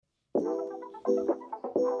What's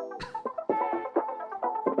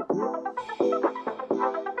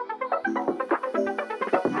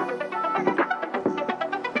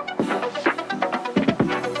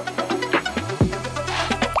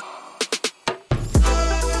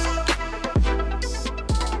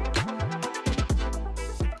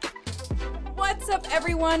up,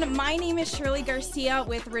 everyone? My name is Shirley Garcia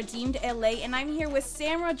with Redeemed LA, and I'm here with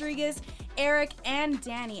Sam Rodriguez, Eric, and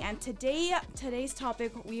Danny. And today's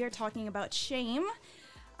topic, we are talking about shame,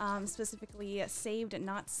 specifically saved,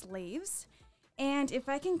 not slaves. And if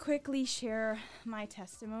I can quickly share my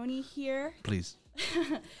testimony here. Please.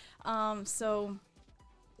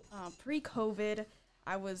 Pre-COVID,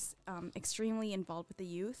 I was extremely involved with the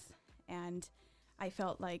youth, and I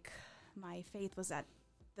felt like my faith was at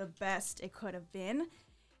the best it could have been.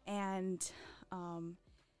 And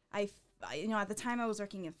at the time I was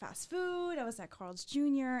working in fast food. I was at Carl's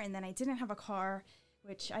Jr. and then I didn't have a car,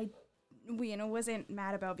 which I wasn't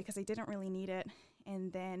mad about because I didn't really need it.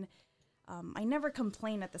 And then I never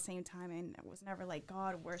complained at the same time, and I was never like,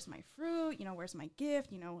 God, where's my fruit? Where's my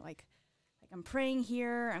gift? Like I'm praying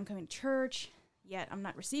here, I'm coming to church, yet I'm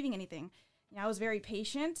not receiving anything. I was very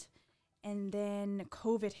patient, and then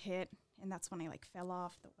COVID hit, and that's when I fell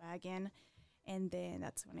off the wagon. And then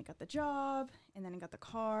that's when I got the job, and then I got the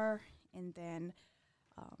car, and then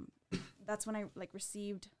that's when I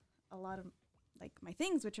received a lot of my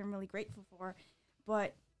things, which I'm really grateful for.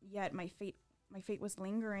 But yet my fate was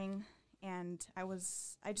lingering, and I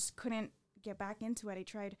just couldn't get back into it. I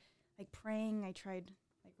tried praying, I tried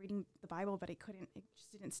reading the Bible, but it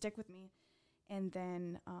just didn't stick with me. And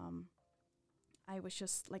then I was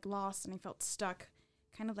just lost, and I felt stuck,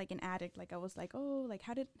 kind of like an addict. I was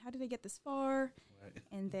how did I get this far? Right.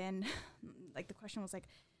 And then the question was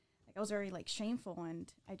I was very shameful,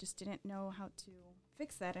 and I just didn't know how to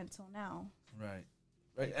fix that until now. Right.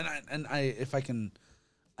 And I if I can,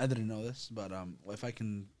 I didn't know this, but if I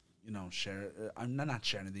can share, I'm not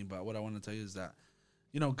share anything, but what I want to tell you is that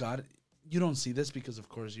God, you don't see this because of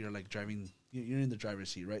course you're driving, you're in the driver's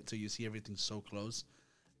seat, right? So you see everything so close.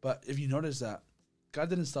 But if you notice that God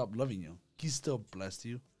didn't stop loving you, He still blessed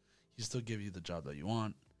you. He still gave you the job that you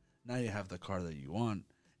want. Now you have the car that you want,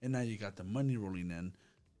 and now you got the money rolling in.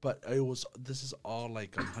 But this is all a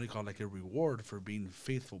reward for being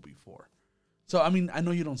faithful before. So I mean, I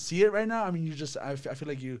know you don't see it right now. I mean, I feel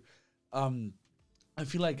like you, I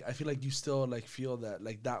feel like you still feel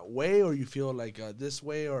that that way, or you feel this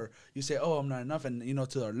way, or you say, oh, I'm not enough. And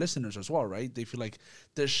to our listeners as well, right? They feel like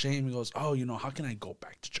there's shame. He goes, oh, how can I go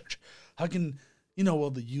back to church? How can will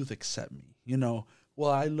the youth accept me? Will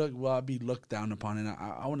I be looked down upon? And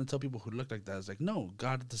I want to tell people who look like that, it's no,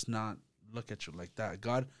 God does not look at you like that.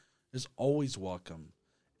 God is always welcome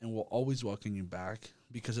and will always welcome you back,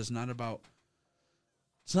 because it's not about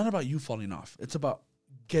you falling off. It's about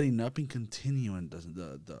getting up and continuing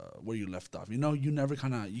the where you left off. You never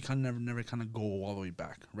never go all the way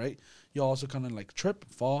back, right? You also kind of trip,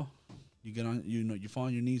 fall. You get on, you fall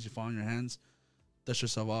on your knees, you fall on your hands, dust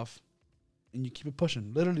yourself off, and you keep it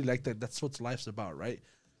pushing. Literally that. That's what life's about, right?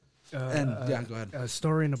 Go ahead. A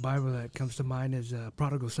story in the Bible that comes to mind is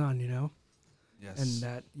prodigal son. Yes. And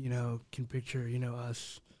that can picture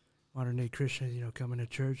us modern day Christians, coming to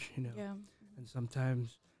church. Yeah. And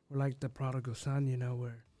sometimes we're like the prodigal son,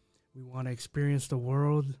 where we want to experience the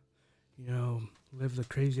world, live the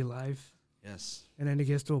crazy life. Yes. And then it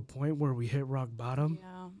gets to a point where we hit rock bottom. Yeah.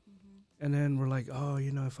 Mm-hmm. And then we're like, oh,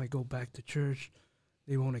 if I go back to church,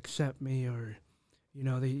 they won't accept me, or,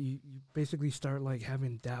 you basically start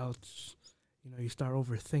having doubts. You start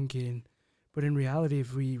overthinking. But in reality,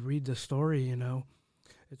 if we read the story,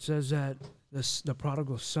 it says that the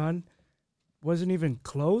prodigal son wasn't even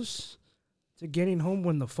close to getting home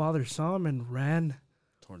when the father saw him and ran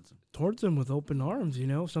towards him with open arms.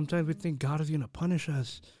 Sometimes we think God is going to punish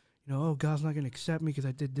us. Oh, God's not going to accept me because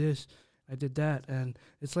I did this, I did that. And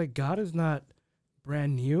it's God is not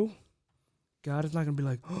brand new. God is not going to be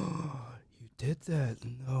like, oh, you did that.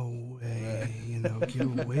 No way.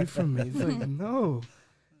 Get away from me. It's no.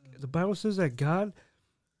 The Bible says that God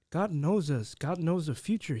knows us. God knows the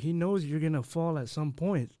future. He knows you're going to fall at some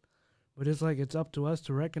point. But it's it's up to us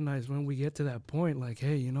to recognize when we get to that point,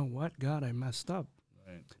 hey, you know what, God, I messed up.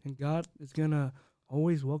 Right. And God is going to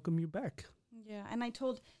always welcome you back. Yeah, and I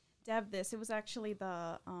told Deb this. It was actually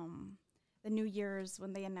the New Year's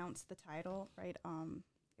when they announced the title, right?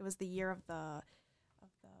 It was the year of the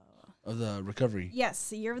recovery. Yes,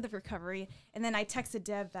 the year of the recovery. And then I texted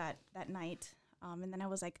Deb that night, and then I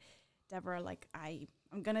was like, Deborah,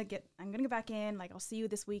 I'm gonna get back in. I'll see you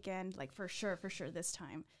this weekend, for sure this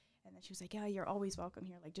time. And then she was like, yeah, you're always welcome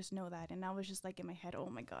here. Just know that. And I was just in my head, oh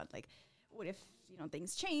my God, what if,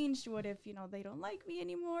 things changed? What if, they don't like me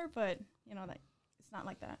anymore? But, that it's not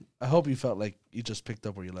like that. I hope you felt like you just picked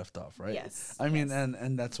up where you left off, right? Yes. I mean, yes.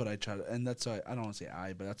 and that's what I try to, and that's why I don't want to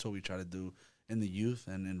say but that's what we try to do in the youth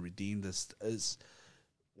and in Redeem. This is,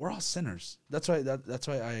 we're all sinners. That's why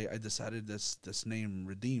I decided this name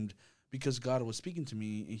Redeemed, because God was speaking to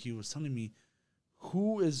me and He was telling me,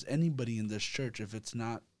 who is anybody in this church if it's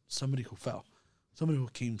not somebody who fell, somebody who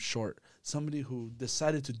came short, somebody who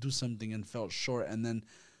decided to do something and fell short, and then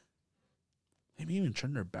maybe even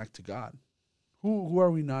turned their back to God. Who are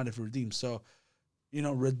we not if we're redeemed? So,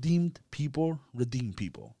 redeemed people redeem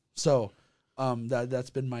people. So, that's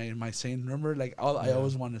been my saying. Remember, like I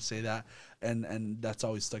always want to say that, and that's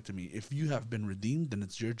always stuck to me. If you have been redeemed, then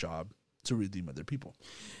it's your job to redeem other people.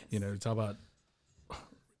 Talk about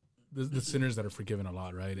the sinners that are forgiven a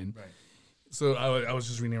lot, right? And Right. so I was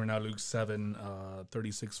just reading right now Luke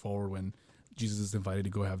 7:36 forward, when Jesus is invited to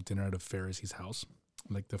go have dinner at a Pharisee's house.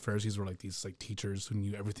 Like the Pharisees were like these like teachers who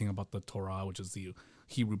knew everything about the Torah, which is the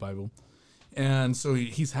Hebrew Bible. And so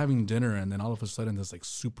he's having dinner, and then all of a sudden this like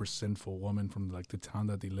super sinful woman from like the town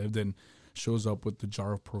that they lived in shows up with the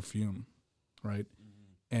jar of perfume, right?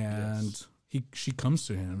 And she comes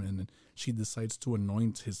to him, and she decides to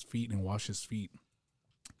anoint his feet and wash his feet.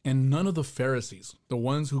 And none of the Pharisees, the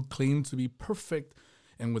ones who claimed to be perfect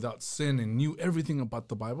and without sin and knew everything about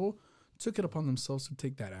the Bible, took it upon themselves to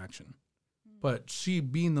take that action. But she,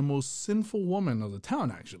 being the most sinful woman of the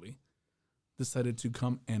town, actually, decided to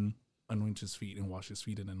come and anoint his feet and wash his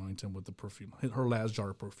feet and anoint him with the perfume, her last jar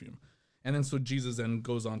of perfume. And then so Jesus then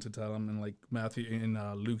goes on to tell him in like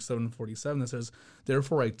Luke 7:47, it says,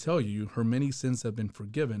 "Therefore I tell you, her many sins have been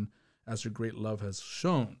forgiven, as her great love has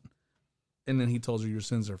shown." And then he tells her, your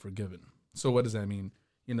sins are forgiven. So what does that mean?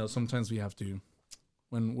 Sometimes we have to,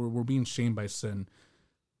 when we're being shamed by sin,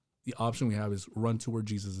 the option we have is run to where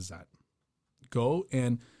Jesus is at. Go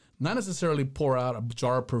and not necessarily pour out a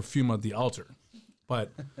jar of perfume at the altar,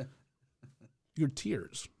 but your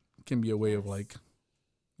tears can be a way of like,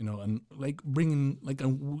 and like bringing like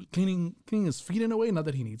cleaning his feet in a way. Not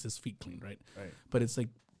that he needs his feet cleaned, right? Right. But it's like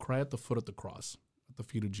cry at the foot of the cross, at the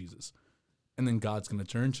feet of Jesus, and then God's going to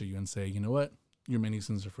turn to you and say, you know what, your many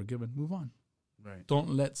sins are forgiven. Move on. Right. Don't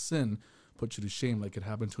let sin put you to shame, like it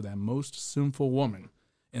happened to that most sinful woman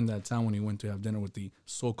in that town when he went to have dinner with the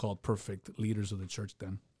so-called perfect leaders of the church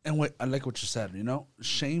then. And I like what you said,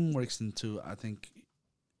 shame works into, I think,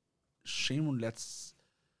 shame lets,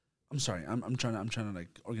 I'm sorry, I'm trying to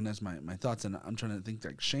like organize my thoughts, and I'm trying to think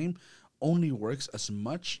like shame only works as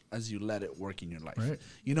much as you let it work in your life. Right.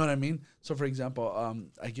 You know what I mean? So for example,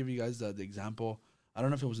 I give you guys the example, I don't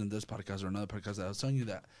know if it was in this podcast or another podcast, that I was telling you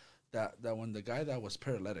that when the guy that was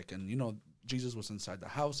paralytic, and Jesus was inside the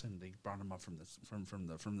house and they brought him up from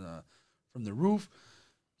the roof,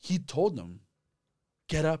 he told them,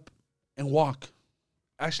 get up and walk.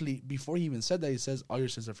 Actually, before he even said that, he says, all your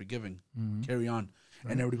sins are forgiven. Mm-hmm. Carry on.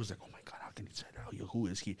 Right. And everybody was like, oh my God, how can he say that? Who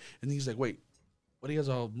is he? And he's like, wait, what are you guys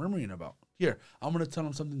all murmuring about? Here, I'm going to tell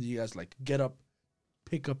him something that you guys like. Get up,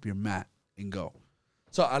 pick up your mat, and go.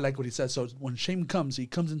 So I like what he said. So when shame comes, he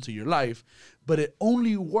comes into your life, but it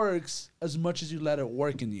only works as much as you let it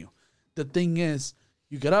work in you. The thing is,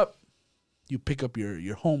 you get up, you pick up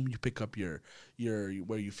your home, you pick up your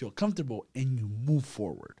where you feel comfortable, and you move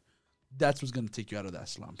forward. That's what's going to take you out of that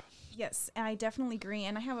slump. Yes, and I definitely agree.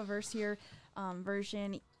 And I have a verse here,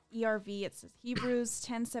 version ERV. It says Hebrews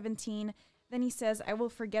 10:17. Then he says, I will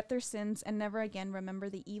forget their sins and never again remember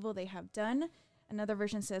the evil they have done. Another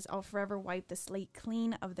version says, I'll forever wipe the slate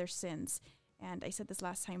clean of their sins. And I said this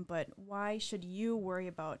last time, but why should you worry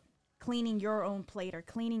about cleaning your own plate or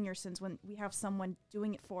cleaning your sins when we have someone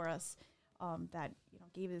doing it for us that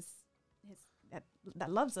gave his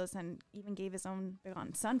that loves us and even gave his own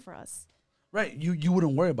begotten son for us. Right. You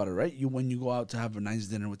wouldn't worry about it, right? When you go out to have a nice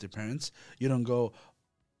dinner with your parents, you don't go,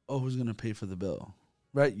 oh, who's going to pay for the bill?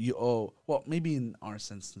 Right? Well, maybe in our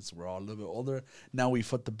sense, since we're all a little bit older, now we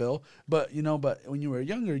foot the bill. But, but when you were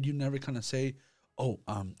younger, you never kind of say, oh,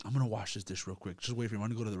 I'm going to wash this dish real quick. Just wait for your mom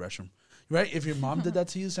to go to the restroom. Right? If your mom did that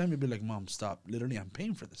to you, Sam, you'd be like, Mom, stop. Literally, I'm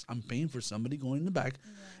paying for this. I'm paying for somebody going in the back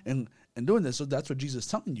and doing this. So that's what Jesus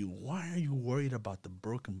is telling you. Why are you worried about the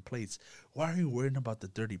broken plates? Why are you worried about the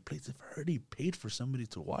dirty plates? If I already paid for somebody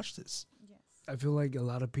to wash this. Yes. I feel like a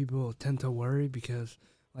lot of people tend to worry because,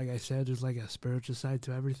 like I said, there's like a spiritual side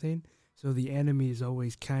to everything. So the enemy is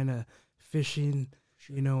always kind of fishing,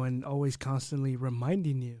 and always constantly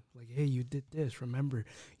reminding you, like, hey, you did this. Remember,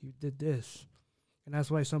 you did this. And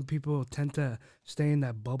that's why some people tend to stay in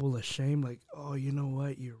that bubble of shame, like, oh, you know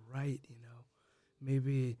what, you're right,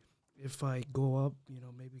 Maybe if I go up,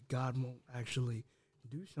 maybe God won't actually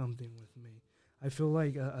do something with me. I feel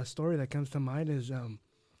like a story that comes to mind is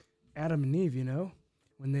Adam and Eve,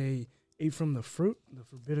 when they ate from the fruit, the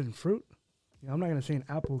forbidden fruit. I'm not going to say an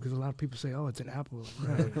apple because a lot of people say, oh, it's an apple.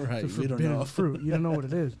 Right. Right. It's a We don't forbidden know. fruit. You don't know what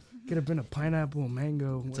it is. Could have been a pineapple,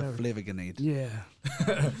 mango, It's whatever. a flavor grenade. Yeah.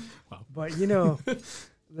 Wow. But,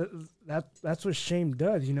 that's what shame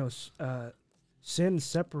does. Sin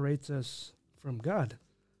separates us from God.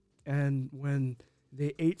 And when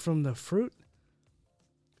they ate from the fruit,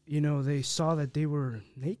 they saw that they were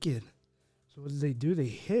naked. So what do? They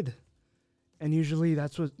hid. And usually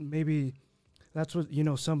that's what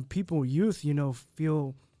some people, youth,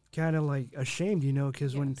 feel kind of like ashamed,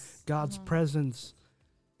 because when God's presence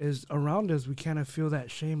is around us, we kind of feel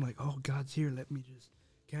that shame, like, oh, God's here. Let me just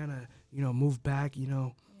kind of, move back,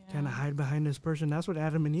 kind of hide behind this person. That's what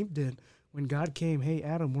Adam and Eve did. When God came, hey,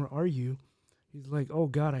 Adam, where are you? He's like, oh,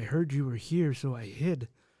 God, I heard you were here, so I hid.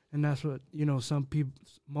 And that's what, some people,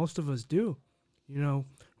 most of us do.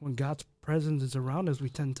 When God's presence is around us, we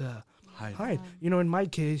tend to hide. In my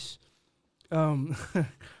case,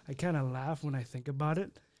 I kind of laugh when I think about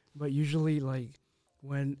it. But usually, like,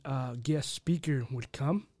 when a guest speaker would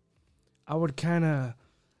come, I was kind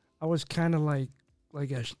of like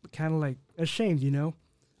ashamed,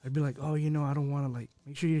 I'd be like, oh, I don't want to, like,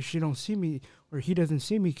 make sure she don't see me or he doesn't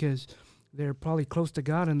see me because they're probably close to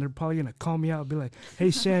God and they're probably going to call me out and be like,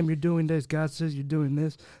 hey, Sam, you're doing this. God says you're doing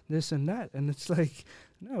this, and that. And it's like,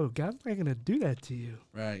 no, God's not going to do that to you.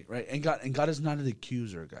 Right. And God is not an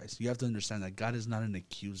accuser, guys. You have to understand that God is not an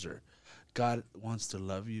accuser. God wants to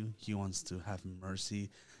love you. He wants to have mercy.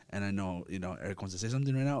 And I know, Eric wants to say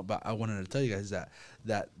something right now, but I wanted to tell you guys that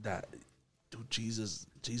dude, Jesus,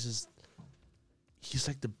 he's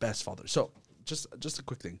like the best father. So just a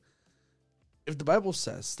quick thing. If the Bible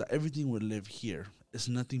says that everything we live here is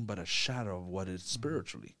nothing but a shadow of what is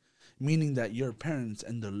spiritually, meaning that your parents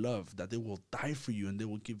and the love that they will die for you and they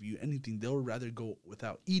will give you anything, they'll rather go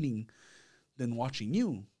without eating than watching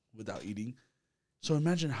you without eating. So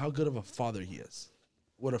imagine how good of a father he is.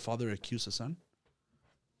 Would a father accuse a son?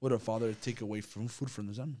 Would a father take away food from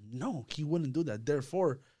the son? No, he wouldn't do that.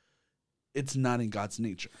 Therefore, it's not in God's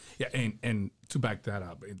nature. Yeah, and to back that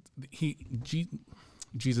up,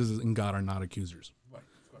 Jesus and God are not accusers. Right,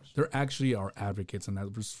 of course. They're actually our advocates, and that's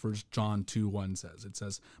what 1 John 2:1 says. It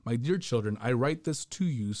says, my dear children, I write this to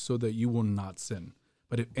you so that you will not sin.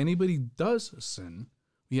 But if anybody does sin,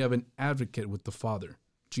 we have an advocate with the Father,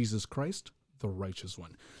 Jesus Christ, the righteous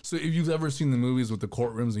one. So if you've ever seen the movies with the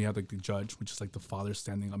courtrooms and you have like the judge, which is like the father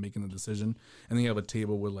standing up making the decision, and then you have a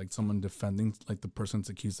table with like someone defending like the person's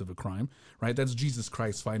accused of a crime, right? That's Jesus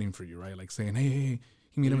Christ fighting for you, right? Like saying, hey,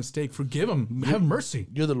 he made a mistake, forgive him, have mercy.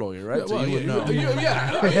 You're the lawyer, right? Yeah, So well, you would know.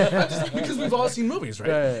 just because we've all seen movies,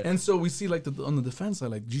 right? Right. And so we see like on the defense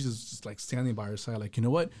side, like Jesus just like standing by our side, like, you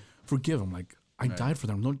know what? Forgive him. Like, I died for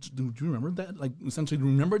them. Do you remember that? Like, essentially,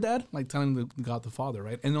 remember Dad? Like, telling God the Father,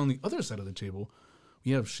 right? And on the other side of the table,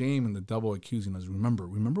 we have shame and the devil accusing us. Remember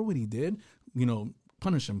what he did?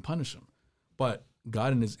 Punish him. But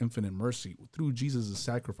God in his infinite mercy, through Jesus'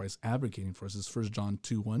 sacrifice, advocating for us, as 1 John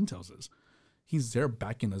 2:1 tells us, he's there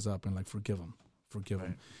backing us up and like, forgive him.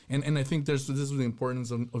 And I think this is the importance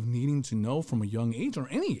of needing to know from a young age or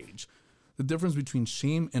any age, the difference between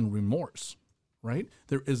shame and remorse. Right?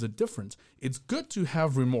 There is a difference. It's good to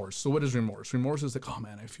have remorse. So what is remorse? Remorse is like, oh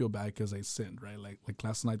man, I feel bad because I sinned, right? Like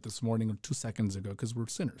last night, this morning, or 2 seconds ago, because we're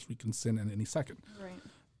sinners. We can sin at any second. Right.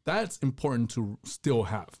 That's important to still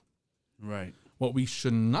have. Right. What we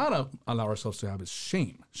should not allow ourselves to have is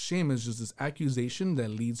shame. Shame is just this accusation that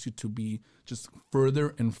leads you to be just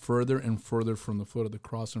further and further and further from the foot of the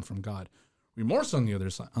cross and from God. Remorse on the other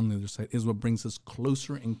side is what brings us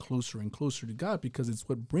closer and closer and closer to God, because it's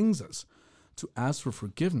what brings us to ask for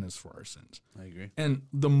forgiveness for our sins. I agree. And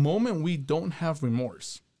the moment we don't have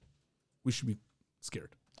remorse, we should be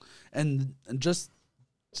scared. And just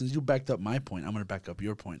since you backed up my point, I'm going to back up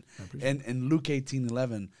your point. And in Luke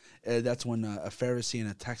 18:11, that's when a Pharisee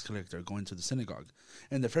and a tax collector are going to the synagogue.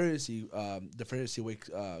 And the Pharisee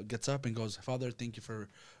gets up and goes, Father, thank you for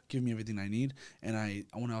giving me everything I need. And I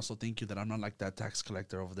want to also thank you that I'm not like that tax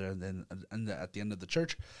collector over there at the end of the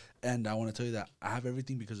church. And I want to tell you that I have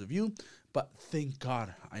everything because of you. But thank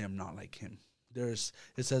God I am not like him. It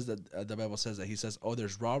says that the Bible says that he says, oh,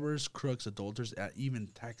 there's robbers, crooks, adulterers, even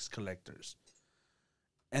tax collectors.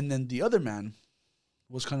 And then the other man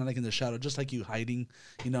was kind of like in the shadow, just like you, hiding,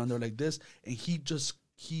 and they're like this. And he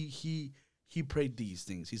prayed these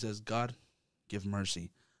things. He says, God, give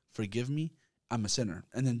mercy. Forgive me. I'm a sinner.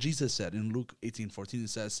 And then Jesus said in Luke 18:14, it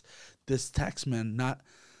says, this tax man,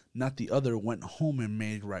 not the other, went home and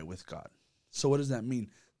made right with God. So what does that mean?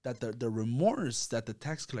 that the remorse that the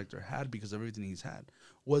tax collector had because of everything he's had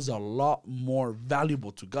was a lot more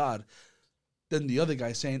valuable to God than the other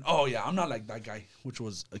guy saying, "Oh yeah, I'm not like that guy," which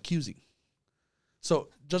was accusing. So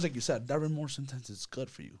just like you said, that remorse sometimes is good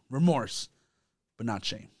for you. Remorse, but not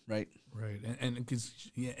shame, right? Right, and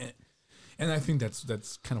because and I think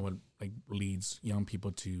that's kind of what like leads young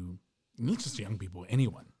people to, not just young people,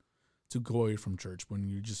 anyone, to go away from church when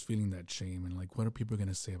you're just feeling that shame and like, what are people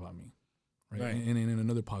gonna say about me, right? Right. And in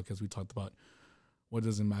another podcast we talked about what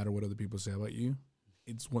doesn't matter what other people say about you.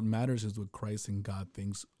 It's what matters is what Christ and God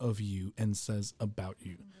thinks of you and says about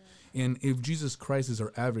you. And if Jesus Christ is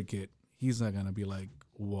our advocate, he's not going to be like,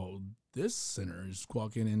 whoa, this sinner is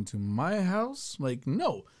walking into my house. Like,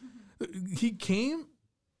 no. He came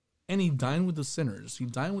and he dined with the sinners. He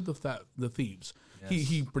dined with the thieves.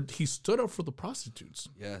 Yes. He stood up for the prostitutes,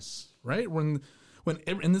 Yes. right?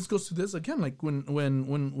 And this goes to this again, like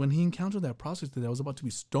when he encountered that prostitute that was about to be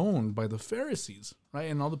stoned by the Pharisees, right?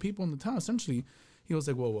 And all the people in the town, essentially, he was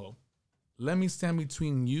like, whoa, let me stand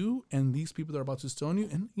between you and these people that are about to stone you.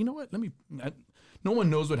 And you know what? No one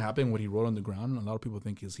knows what happened, what he wrote on the ground. A lot of people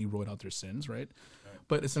think is he wrote out their sins, right?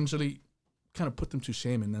 But essentially kind of put them to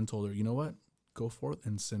shame and then told her, you know what? Go forth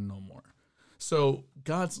and sin no more. So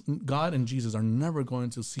God and Jesus are never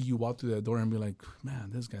going to see you walk through that door and be like,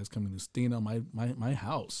 man, this guy's coming to stain on my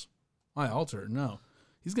house, my altar. No,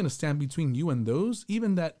 he's going to stand between you and those,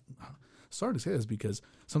 even that, sorry to say this because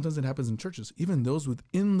sometimes it happens in churches, even those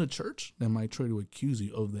within the church that might try to accuse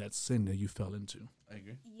you of that sin that you fell into. I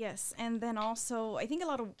agree. Yes, and then also I think a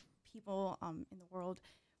lot of people in the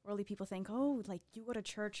worldly people think, oh, like you go to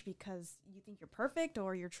church because you think you're perfect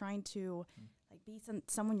or you're trying to like be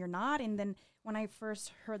someone you're not. And then when I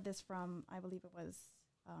first heard this from, I believe it was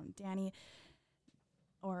Danny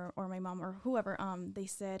or my mom or whoever, they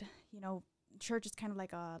said, you know, church is kind of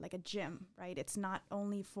like a gym, right? It's not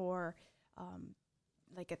only for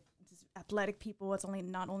athletic people. It's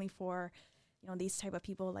not only for, you know, these type of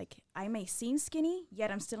people. Like I may seem skinny,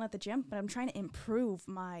 yet I'm still at the gym, but I'm trying to improve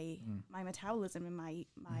my metabolism and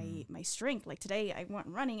my strength. Like today I went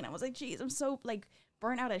running and I was like, geez, I'm so like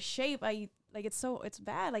burnt out of shape. It's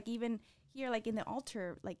bad. Like even here, like in the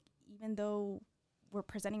altar, like even though we're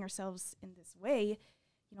presenting ourselves in this way,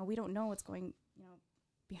 you know, we don't know what's going, you know,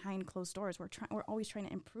 behind closed doors. We're always trying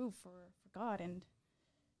to improve for God. And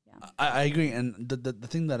yeah. I agree, and the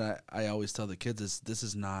thing that I always tell the kids is this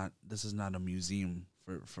is not a museum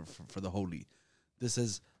for the holy. This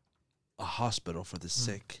is a hospital for the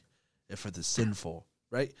sick and for the sinful,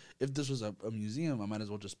 right? If this was a museum, I might as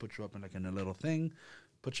well just put you up in a little thing,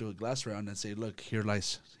 put you a glass around and say, look, here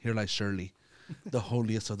lies Shirley, the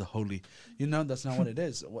holiest of the holy. You know, that's not what it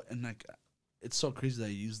is. And like, it's so crazy that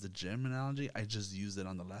I use the gym analogy. I just used it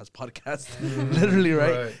on the last podcast, literally,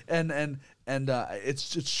 right? And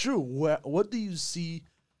it's true. What do you see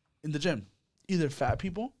in the gym? Either fat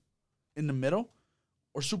people in the middle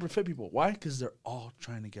or super fit people. Why? Because they're all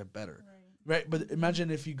trying to get better, right? But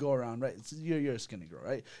imagine if you go around, right? So you're a skinny girl,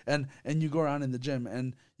 right? And you go around in the gym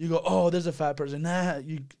and you go, oh, there's a fat person. Nah,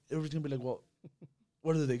 everybody's gonna be like, well,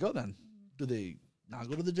 where do they go then? Do they not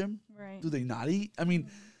go to the gym? Right. Do they not eat? I mean,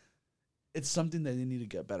 it's something that they need to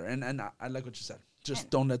get better. And I like what you said. Just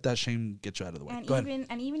don't let that shame get you out of the way.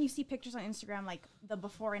 And even you see pictures on Instagram, like the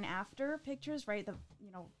before and after pictures, right? The, you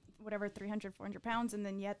know, whatever, 300, 400 pounds. And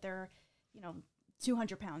then yet they're, you know,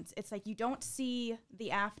 200 pounds. It's like you don't see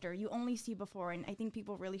the after. You only see before. And I think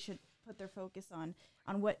people really should put their focus on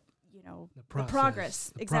what, you know, the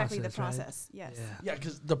progress. Exactly, the process. Right? Yes. Yeah,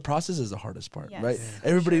 because the process is the hardest part, yes, right?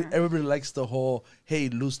 Yeah. Everybody likes the whole, hey,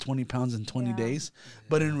 lose 20 pounds in 20 days.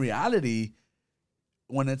 But in reality,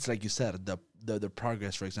 when it's like you said, the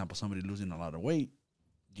progress, for example, somebody losing a lot of weight,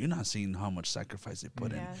 you're not seeing how much sacrifice they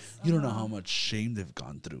put in. You don't know how much shame they've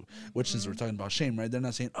gone through, which is, we're talking about shame, right? They're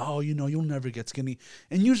not saying, oh, you know, you'll never get skinny.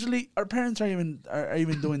 And usually our parents are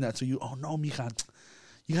even doing that. So oh no, mija,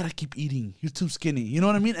 you gotta keep eating. You're too skinny. You know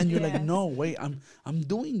what I mean? And you're like, no, wait, I'm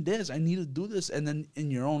doing this. I need to do this. And then in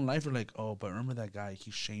your own life, you're like, oh, but remember that guy?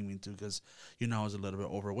 He's shaming too because, you know, I was a little bit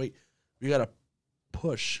overweight. We gotta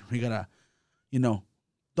push. We gotta, you know,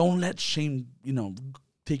 don't let shame, you know,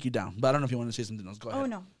 take you down. But I don't know if you want to say something else. Go ahead. Oh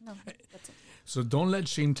no, that's it. So don't let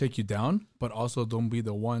shame take you down, but also don't be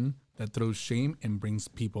the one that throws shame and brings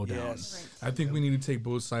people down. Right. I think we need to take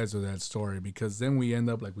both sides of that story because then we end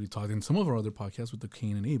up like we talked in some of our other podcasts with the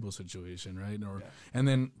Cain and Abel situation, right? And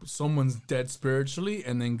then someone's dead spiritually,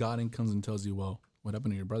 and then God comes and tells you, well, what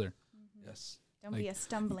happened to your brother? Yes. Don't be a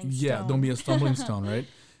stumbling stone. Yeah, don't be a stumbling stone, right?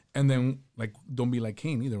 And then like don't be like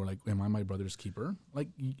Cain either. We're like, am I my brother's keeper? Like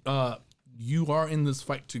you are in this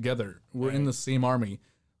fight together. We're in the same army.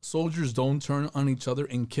 Soldiers don't turn on each other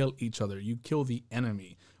and kill each other. You kill the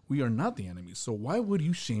enemy. We are not the enemy. So why would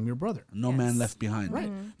you shame your brother? No man left behind.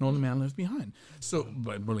 Right. No man left behind. So,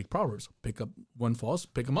 but like Proverbs, pick up one falls,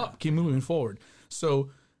 pick them up, keep moving forward. So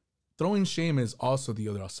throwing shame is also the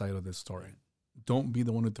other side of this story. Don't be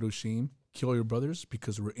the one who throws shame. Kill your brothers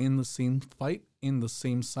because we're in the same fight, in the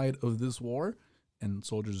same side of this war, and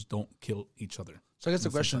soldiers don't kill each other. So I guess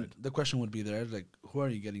the question would be there, like, who are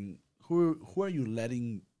you getting? Who are you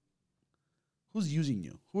letting? Who's using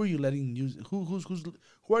you? Who are you letting use? Who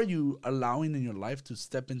are you allowing in your life to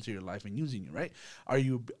step into your life and using you? Right? Are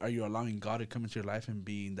you allowing God to come into your life and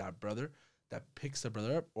being that brother that picks the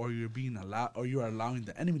brother up, or you're allowing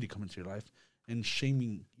the enemy to come into your life and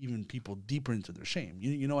shaming even people deeper into their shame?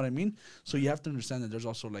 You know what I mean? So you have to understand that there's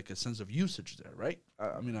also like a sense of usage there, right?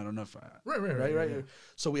 I mean, I don't know if right.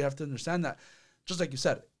 So we have to understand that, just like you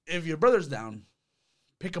said, if your brother's down,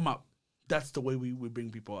 pick him up. That's the way we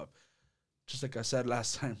bring people up. Just like I said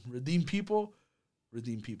last time, redeem people,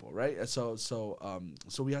 right? So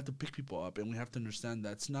we have to pick people up, and we have to understand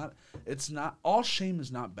that it's not all shame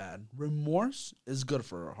is not bad. Remorse is good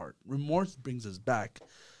for our heart. Remorse brings us back.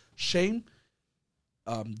 Shame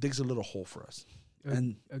digs a little hole for us.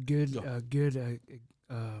 A good you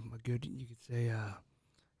could say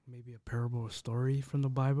maybe a parable or story from the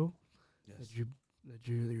Bible. Yes. that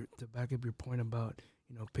you to back up your point about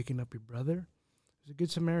picking up your brother. There's a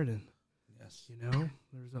good Samaritan. Yes.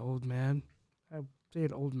 There's an old man. I'd say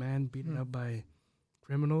an old man beaten up by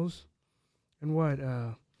criminals. And what?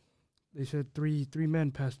 They said three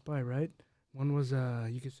men passed by, right? One was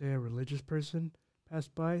you could say a religious person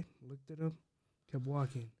passed by, looked at him, kept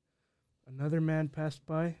walking. Another man passed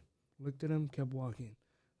by, looked at him, kept walking.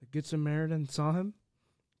 The good Samaritan saw him,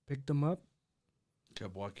 picked him up,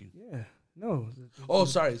 kept walking. Yeah. No.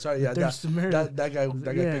 Sorry. Yeah, that guy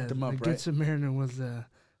picked him up, right? The good Samaritan was the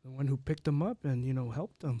one who picked him up and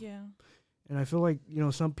helped him. Yeah. And I feel like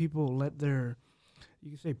some people let their,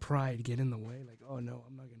 you can say, pride get in the way. Like, oh no,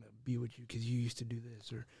 I'm not gonna be with you because you used to do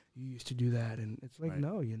this or you used to do that, and it's like,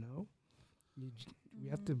 no, we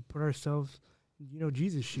have to put ourselves,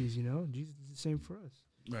 Jesus' shoes. Jesus is the same for us.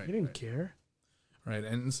 Right. He didn't care. Right,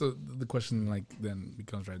 and so the question then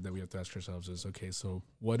becomes, right, that we have to ask ourselves is, okay, so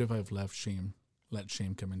what if I've let shame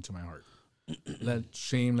come into my heart? Let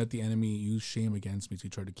the enemy use shame against me to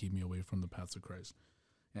try to keep me away from the path of Christ.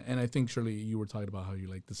 And I think, Shirley, you were talking about how you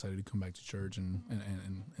decided to come back to church and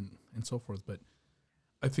so forth. But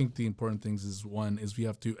I think the important things is, one is we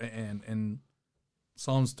have to, and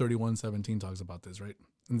Psalms 31:17 talks about this, right?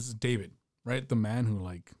 And this is David, right? The man who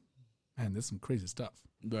there's some crazy stuff.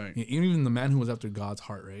 Right. Even the man who was after God's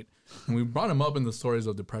heart, right? And we brought him up in the stories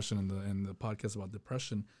of depression and the podcast about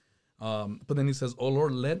depression. But then he says, "Oh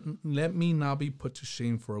Lord, let me not be put to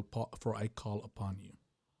shame, for I call upon you."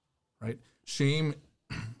 Right? Shame,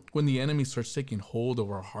 when the enemy starts taking hold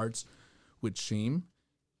of our hearts with shame,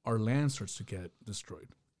 our land starts to get destroyed.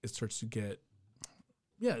 It starts to get,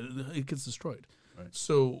 it gets destroyed. Right.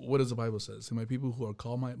 So what does the Bible say? "So my people who are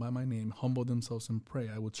called by my name humble themselves and pray,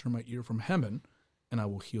 I will turn my ear from heaven and I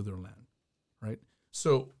will heal their land." Right?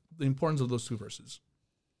 So the importance of those two verses.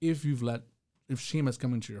 If shame has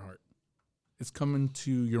come into your heart, it's come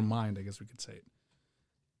into your mind, I guess we could say it.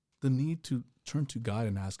 The need to turn to God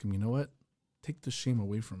and ask him, you know what? Take the shame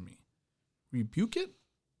away from me. Rebuke it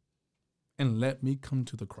and let me come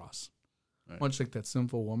to the cross. Right. Much like that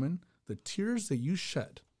sinful woman, the tears that you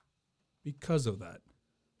shed because of that,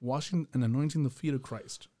 washing and anointing the feet of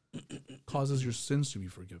Christ, causes your sins to be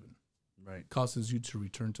forgiven. Right. Causes you to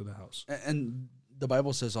return to the house. And the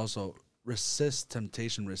Bible says also, resist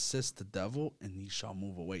temptation, resist the devil, and he shall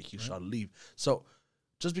move away. He shall leave. So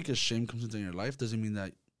just because shame comes into your life doesn't mean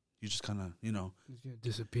that you just kind of, He's going to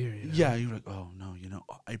disappear. Yeah, you're like, oh, no,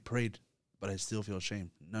 I prayed, but I still feel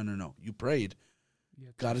shame. No. You prayed.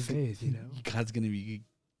 God is faith, God's going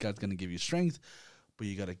to give you strength, but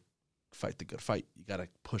you got to fight the good fight. You got to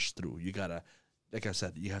push through. You got to, like I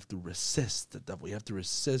said, you have to resist the devil. You have to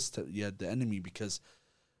resist the enemy, because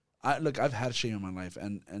I've had shame in my life,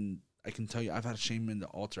 and I can tell you, I've had shame in the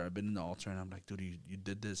altar. I've been in the altar, and I'm like, dude, you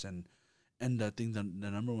did this, and the thing, the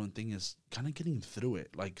number one thing is kind of getting through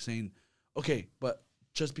it, like saying, okay, but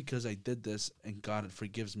just because I did this and God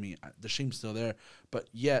forgives me, the shame's still there, but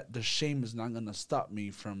yet the shame is not gonna stop me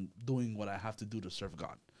from doing what I have to do to serve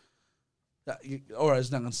God, or it's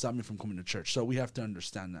not gonna stop me from coming to church. So we have to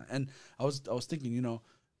understand that. And I was thinking,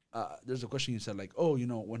 there's a question you said, like, oh,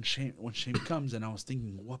 when shame comes, and I was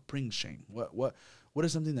thinking, what brings shame? What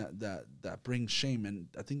is something that brings shame? And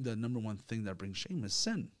I think the number one thing that brings shame is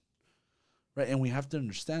sin, right? And we have to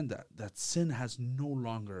understand that sin has no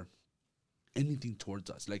longer anything towards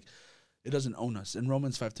us. Like, it doesn't own us. In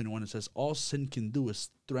Romans 5:21, it says, all sin can do is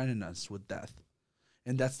threaten us with death.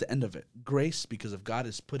 And that's the end of it. Grace, because of God,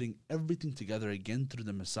 is putting everything together again through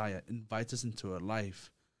the Messiah, invites us into a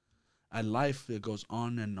life that goes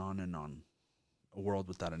on and on and on, a world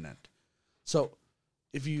without an end. So,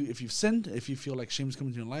 if you've sinned, if you feel like shame is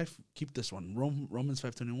coming to your life, keep this one. Romans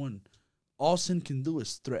 5:21. All sin can do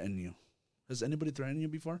is threaten you. Has anybody threatened you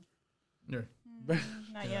before? Yeah.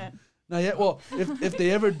 Not yet. Not yet. Well, if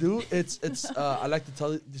they ever do, it's I like to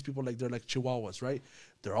tell these people, like, they're like chihuahuas, right?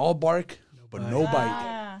 They're all bark, but no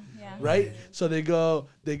bite. Yeah. Right? So they go,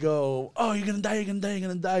 oh, you're gonna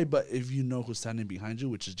die. But if you know who's standing behind you,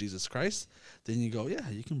 which is Jesus Christ, then you go, yeah,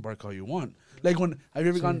 you can bark all you want. Like, have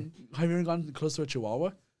you ever gone close to a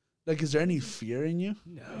chihuahua? Like, is there any fear in you?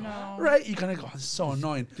 No. Right? You kind of go, oh, this is so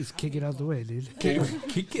annoying. Just kick it out the way, dude.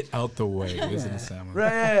 Kick it out the way, isn't it, Sam?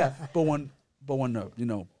 Right, yeah. But when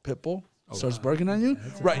pit bull starts barking on you,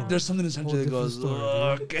 right? There's something inside you that goes,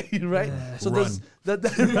 okay, right? Yeah. So Run.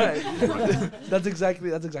 right. That's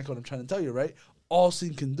exactly what I'm trying to tell you, right? All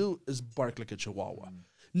sin can do is bark like a chihuahua.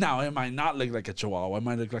 Now, it might not look like a chihuahua, it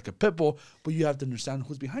might look like a pit bull, but you have to understand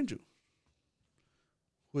who's behind you.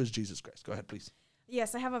 Who is Jesus Christ? Go ahead, please.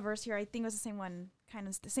 Yes, I have a verse here. I think it was the same one, kind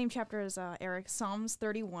of the same chapter as Eric, Psalms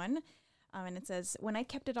 31. And it says, when I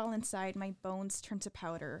kept it all inside, my bones turned to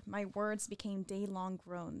powder. My words became day-long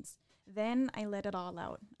groans. Then I let it all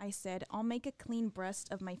out. I said, I'll make a clean breast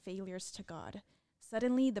of my failures to God.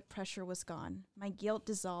 Suddenly, the pressure was gone. My guilt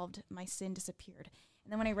dissolved. My sin disappeared.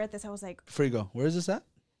 And then when I read this, I was like... Before you go, where is this at?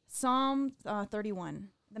 Psalm 31,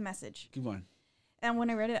 the Message. Keep going. And when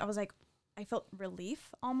I read it, I was like, I felt relief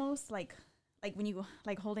almost, like when you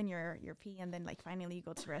like hold in your pee and then like finally you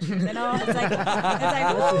go to the restroom. You know, it's like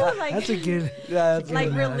ooh, like That's a good. Yeah, that's a like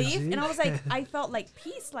good relief. analogy. And I was like, I felt like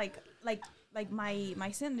peace, like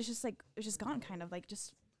my sin is just like it's just gone, kind of like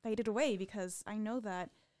just faded away because I know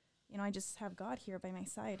that, you know, I just have God here by my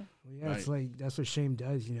side. Well, yeah, it's like that's what shame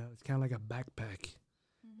does. You know, it's kind of like a backpack.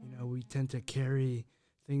 You know, we tend to carry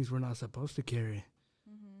things we're not supposed to carry.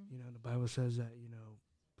 You know, the Bible says that, you know,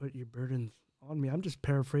 put your burdens on me. I'm just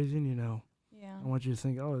paraphrasing, you know. Yeah. I want you to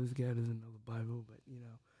think, oh, this guy doesn't know the Bible, but, you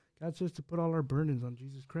know, God says to put all our burdens on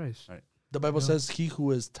Jesus Christ. Right. The Bible says, he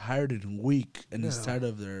who is tired and weak and is Yeah. tired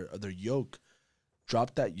of their yoke,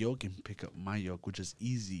 drop that yoke and pick up my yoke, which is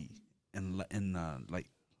easy and light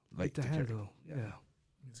Like to to carry. handle. Yeah.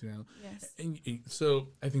 Yes. And so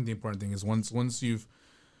I think the important thing is once you've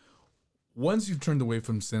turned away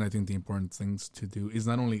from sin, I think the important things to do is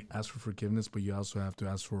not only ask for forgiveness, but you also have to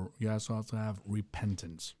have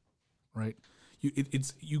repentance, right?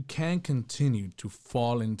 You can continue to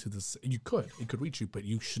fall into this. It could reach you, but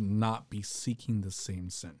you should not be seeking the same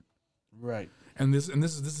sin. Right. And this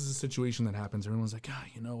is a situation that happens. Everyone's like,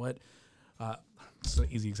 you know what? It's an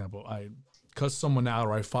easy example. I cussed someone out,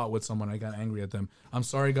 or I fought with someone. I got angry at them. I'm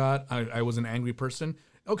sorry, God. I was an angry person.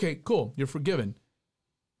 Okay, cool. You're forgiven.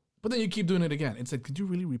 But then you keep doing it again. It's like, did you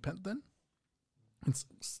really repent then? It's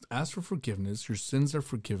ask for forgiveness. Your sins are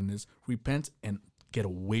forgiveness. Repent and get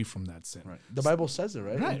away from that sin. Right. The Bible says it,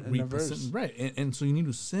 right? Right. In the verse. Right. And so you need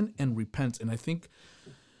to sin and repent. And I think,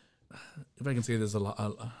 if I can say there's a lot,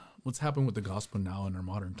 what's happened with the gospel now in our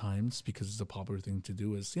modern times, because it's a popular thing to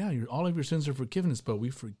do, is, all of your sins are forgiveness, but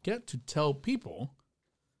we forget to tell people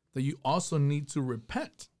that you also need to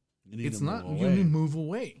repent. You need to move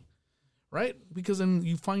away. Right? Because then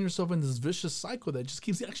you find yourself in this vicious cycle that just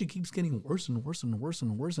keeps getting worse and worse and worse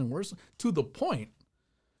and worse and worse, to the point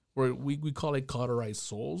where we call it cauterized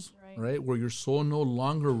souls, right? Where your soul no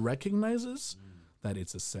longer recognizes that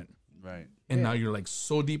it's a sin. Right. And now you're like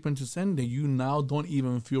so deep into sin that you now don't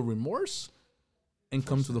even feel remorse and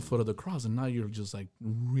come to the foot of the cross. And now you're just like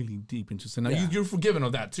really deep into sin. Now you're forgiven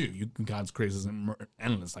of that too. God's grace isn't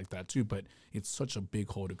endless like that too, but it's such a big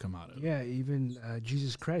hole to come out of. Yeah, even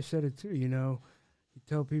Jesus Christ said it too, you know. You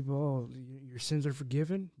tell people, oh, your sins are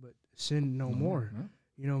forgiven, but sin no more. Yeah.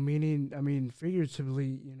 You know, meaning, I mean,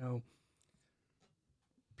 figuratively, you know,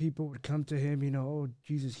 people would come to him, you know, oh,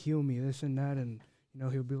 Jesus, heal me, this and that. And, you know,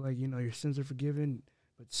 he'll be like, you know, your sins are forgiven,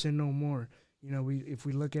 but sin no more. You know, if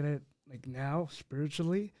we look at it like now,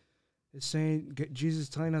 spiritually, it's saying, Jesus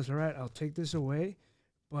telling us, all right, I'll take this away,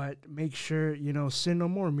 but make sure, you know, sin no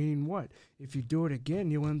more. Meaning what? If you do it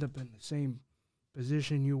again, you'll end up in the same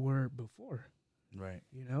position you were before. Right.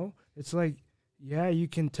 You know, it's like, yeah, you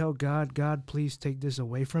can tell God, please take this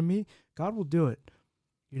away from me. God will do it.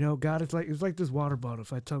 You know, God, it's like this water bottle.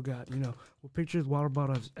 If I tell God, you know, we'll picture this water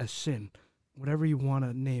bottle as sin, whatever you want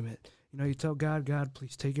to name it. You know, you tell God,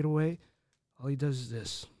 please take it away. All he does is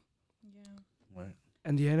this. Yeah. Right.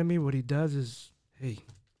 And the enemy, what he does is, hey,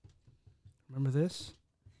 remember this?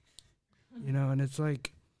 You know, and it's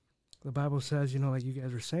like the Bible says, you know, like you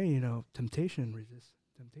guys were saying, you know, temptation, resist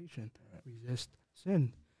temptation, resist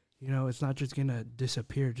sin. You know, it's not just going to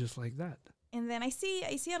disappear just like that. And then I see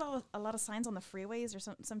a lot of signs on the freeways, or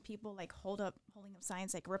some people like holding up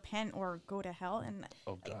signs like repent or go to hell. And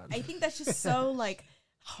Oh God. I think that's just so like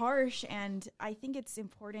harsh. And I think it's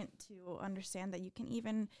important to understand that you can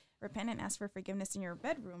even repent and ask for forgiveness in your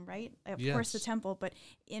bedroom, right? Of course, the Yes. temple, but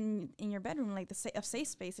in your bedroom, like a safe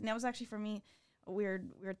space. And that was actually for me a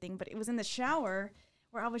weird thing. But it was in the shower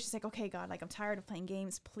where I was just like, okay, God, like I'm tired of playing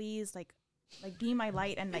games. Please, like be my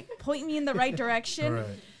light and like point me in the right direction. Right.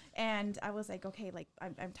 And I was like, okay, like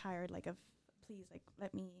I'm tired, like please, like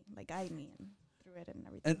let me, like guide me and through it and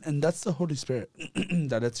everything. And that's the Holy Spirit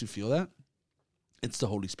that lets you feel that. It's the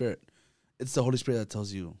Holy Spirit. It's the Holy Spirit that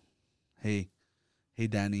tells you, hey,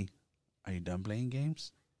 Danny, are you done playing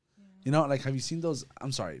games? Yeah. You know, like, have you seen those?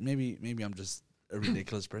 I'm sorry, maybe I'm just a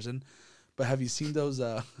ridiculous person, but have you seen those?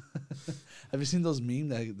 Have you seen those meme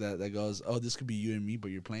that goes, oh, this could be you and me, but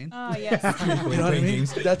you're playing? Oh yes. You know what I Playing mean?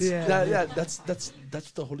 games. That's Yeah. that's what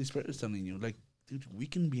the Holy Spirit is telling you. Like, dude, we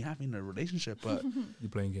can be having a relationship, but You're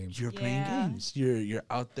playing games. you're playing Yeah. games. You're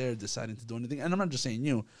out there deciding to do anything. And I'm not just saying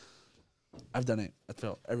you. I've done it. I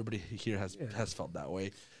felt everybody here has felt that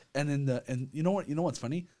way. And you know what's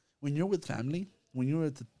funny? When you're with family, when you're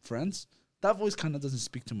with friends, that voice kind of doesn't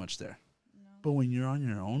speak too much there. But when you're on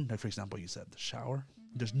your own, like for example, you said the shower,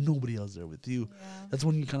 there's nobody else there with you. Yeah. That's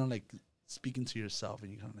when you kind of like speaking to yourself,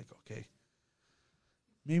 and you kind of like, okay,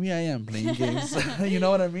 maybe I am playing games. You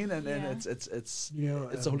know what I mean? And Yeah. it's You know,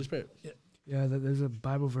 the Holy Spirit. Yeah, there's a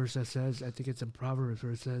Bible verse that says, I think it's in Proverbs,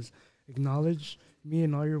 where it says, acknowledge me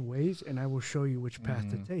in all your ways, and I will show you which path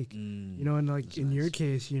to take. You know, and like That's in your nice.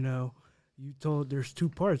 case, you know, you told there's two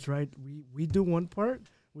parts, right? We do one part,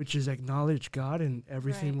 which is acknowledge God in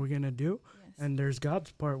everything Right. we're going to do. Yes. And there's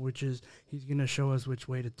God's part, which is he's going to show us which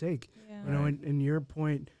way to take. Yeah. You know, Right. in your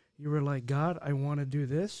point, you were like, God, I want to do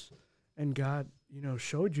this. And God, you know,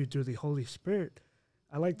 showed you through the Holy Spirit.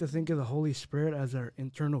 I like to think of the Holy Spirit as our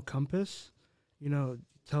internal compass. You know,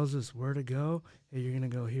 tells us where to go. Hey, you're going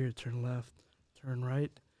to go here, turn left, turn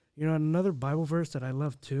right. You know, another Bible verse that I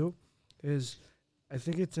love too is, I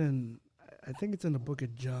think it's in the book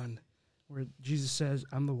of John, where Jesus says,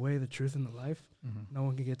 I'm the way, the truth, and the life. Mhm. No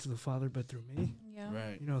one can get to the Father but through me. Yeah.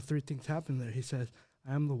 Right. You know, three things happen there. He says,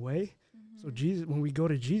 I am the way. So Mhm. Jesus, when we go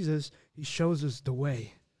to Jesus, he shows us the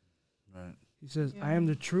way. Right. He says, I Yeah. am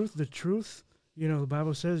the truth. The truth, you know, the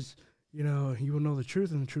Bible says, you know, you will know the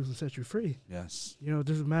truth and the truth will set you free. Yes. You know, it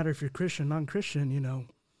doesn't matter if you're Christian, non-Christian, you know,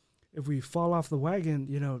 if we fall off the wagon,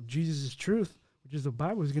 you know, Jesus' truth, which is the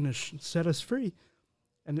Bible, is going to set us free.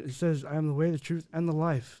 And it says, I am the way, the truth, and the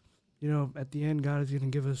life. You know, at the end, God is going to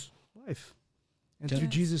give us life. And Can- through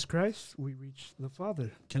Yes. Jesus Christ, we reach the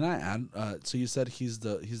Father. Can I add? So you said he's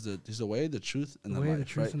the way, the truth, and The the way, life, the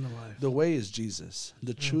truth, right? and the life. The way is Jesus.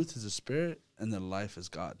 The Yeah. truth is the Spirit, and the life is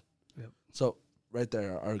God. Yep. So right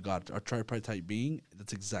there, our God, our tripartite being,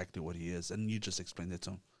 that's exactly what He is, and you just explained it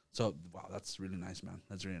to him. So wow, that's really nice, man.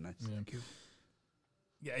 That's really nice. Yeah. Thank you.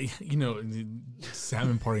 Yeah, you know,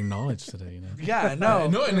 Sam imparting knowledge today. You know. Yeah, I know.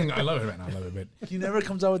 No, and I love it, man. I love it, but He never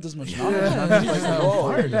comes out with this much knowledge. yeah, I'm he's just like, on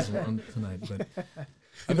whoa. fire this one tonight. But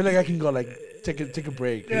I feel like I can go like take a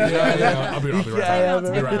break. yeah, I'll be right Yeah, back.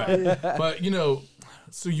 I'll be right back. But you know,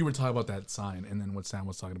 so you were talking about that sign, and then what Sam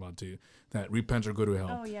was talking about too, that repent or go to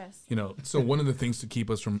hell. Oh yes. You know, so one of the things to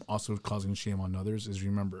keep us from also causing shame on others is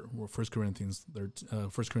remember, well, 1 Corinthians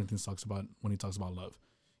talks about when he talks about love.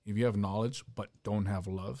 If you have knowledge but don't have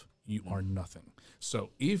love, you are nothing. So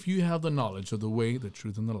if you have the knowledge of the way, the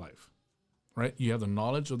truth, and the life, right? You have the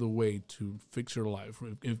knowledge of the way to fix your life.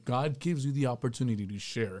 If God gives you the opportunity to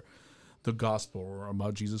share the gospel or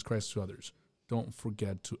about Jesus Christ to others, don't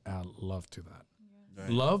forget to add love to that. Right.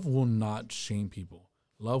 Love will not shame people.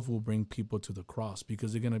 Love will bring people to the cross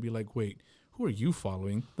because they're going to be like, wait, who are you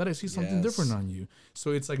following? That I see something Yes. different on you. So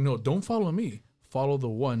it's like, no, don't follow me. Follow the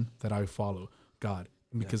one that I follow, God.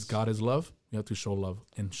 And because Yes. God is love, we have to show love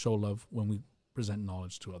and show love when we present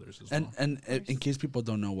knowledge to others as well. And in case people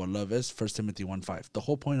don't know what love is, 1 Timothy 1:5. The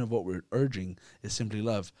whole point of what we're urging is simply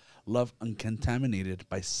love. Love uncontaminated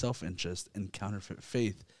by self-interest and counterfeit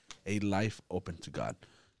faith, a life open to God.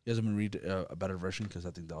 You guys want me to read a better version because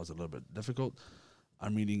I think that was a little bit difficult.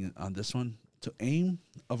 I'm reading on this one. To aim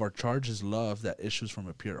of our charge is love that issues from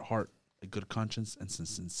a pure heart, a good conscience, and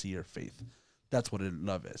sincere faith. That's what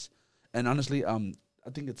love is. And honestly, I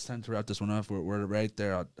think it's time to wrap this one up. We're right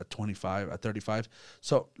there at 25, at 35.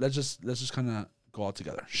 So let's just kind of go all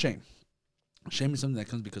together. Shame is something that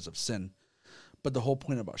comes because of sin, But the whole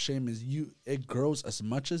point about shame is it grows as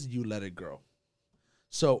much as you let it grow.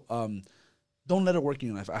 So don't let it work in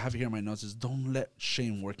your life. I have here in my notes is don't let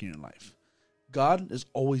shame work in your life. God is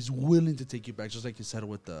always willing to take you back, just like you said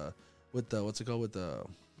with the what's it called with the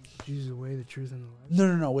Jesus the way, the truth, and the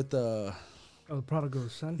life. no with the the prodigal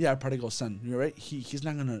son. Yeah, prodigal son. You're right. He's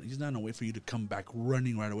not gonna wait for you to come back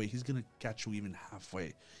running right away. He's gonna catch you even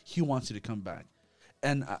halfway. He wants you to come back.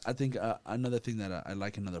 And I think another thing that I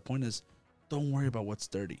like, another point is, don't worry about what's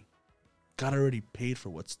dirty. God already paid for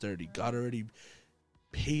what's dirty. God already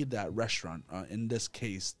paid that restaurant. In this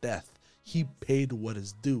case, death. He paid what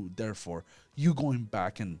is due. Therefore, you going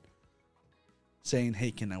back and saying,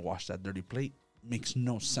 "Hey, can I wash that dirty plate?" makes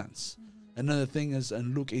no sense. Another thing is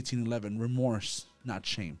in Luke 18:11, remorse, not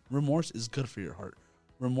shame. Remorse is good for your heart.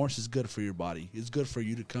 Remorse is good for your body. It's good for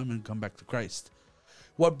you to come back to Christ.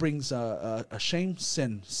 What brings a shame?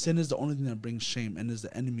 Sin. Sin is the only thing that brings shame, and is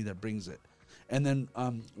the enemy that brings it. And then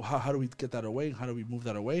how do we get that away? How do we move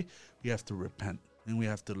that away? We have to repent, and we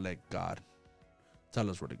have to let God tell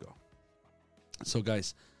us where to go. So,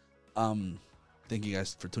 guys, thank you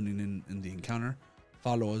guys for tuning in the encounter.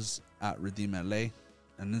 Follow us at Redeem LA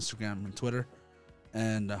on Instagram and Twitter.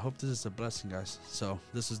 And I hope this is a blessing, guys. So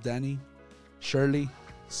this is Danny, Shirley,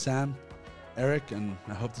 Sam, Eric, and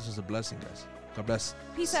I hope this was a blessing, guys. God bless.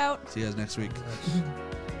 Peace out. See you guys next week.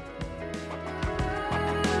 Yes.